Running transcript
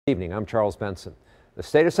Evening, I'm Charles Benson. The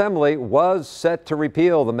state assembly was set to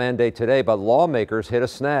repeal the mandate today, but lawmakers hit a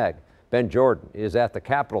snag. Ben Jordan is at the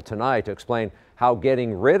Capitol tonight to explain how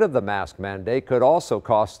getting rid of the mask mandate could also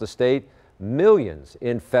cost the state millions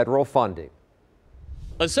in federal funding.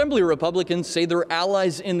 Assembly Republicans say their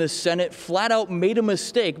allies in the Senate flat out made a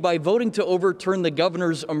mistake by voting to overturn the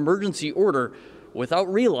governor's emergency order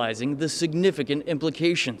without realizing the significant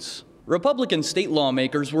implications. Republican state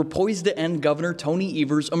lawmakers were poised to end Governor Tony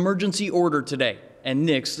Evers' emergency order today and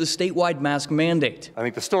nix the statewide mask mandate. I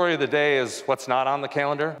think the story of the day is what's not on the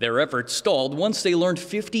calendar. Their efforts stalled once they learned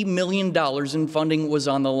 $50 million in funding was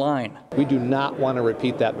on the line. We do not want to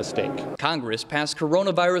repeat that mistake. Congress passed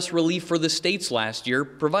coronavirus relief for the states last year,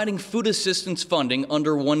 providing food assistance funding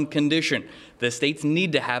under one condition. The states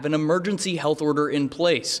need to have an emergency health order in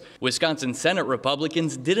place. Wisconsin Senate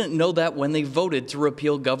Republicans didn't know that when they voted to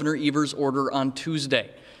repeal Governor Evers' order on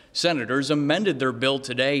Tuesday. Senators amended their bill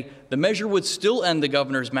today. The measure would still end the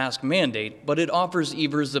governor's mask mandate, but it offers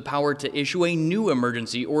Evers the power to issue a new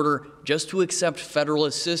emergency order just to accept federal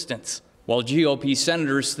assistance. While GOP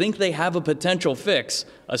senators think they have a potential fix,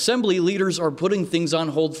 Assembly leaders are putting things on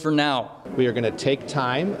hold for now. We are going to take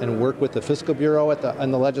time and work with the Fiscal Bureau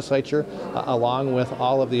in the legislature, along with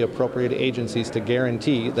all of the appropriate agencies, to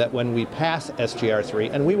guarantee that when we pass SGR 3,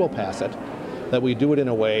 and we will pass it, that we do it in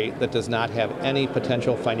a way that does not have any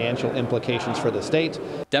potential financial implications for the state.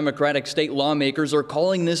 Democratic state lawmakers are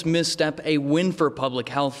calling this misstep a win for public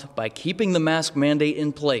health by keeping the mask mandate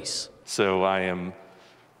in place. So I am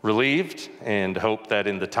relieved and hope that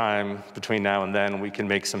in the time between now and then we can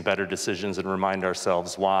make some better decisions and remind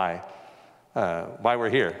ourselves why we're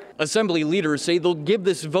here. Assembly leaders say they'll give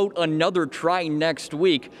this vote another try next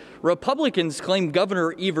week. Republicans claim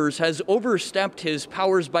Governor Evers has overstepped his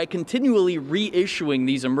powers by continually reissuing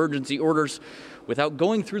these emergency orders without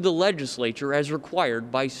going through the legislature as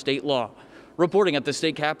required by state law. Reporting at the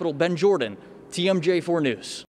state capitol, Ben Jordan, TMJ4 News.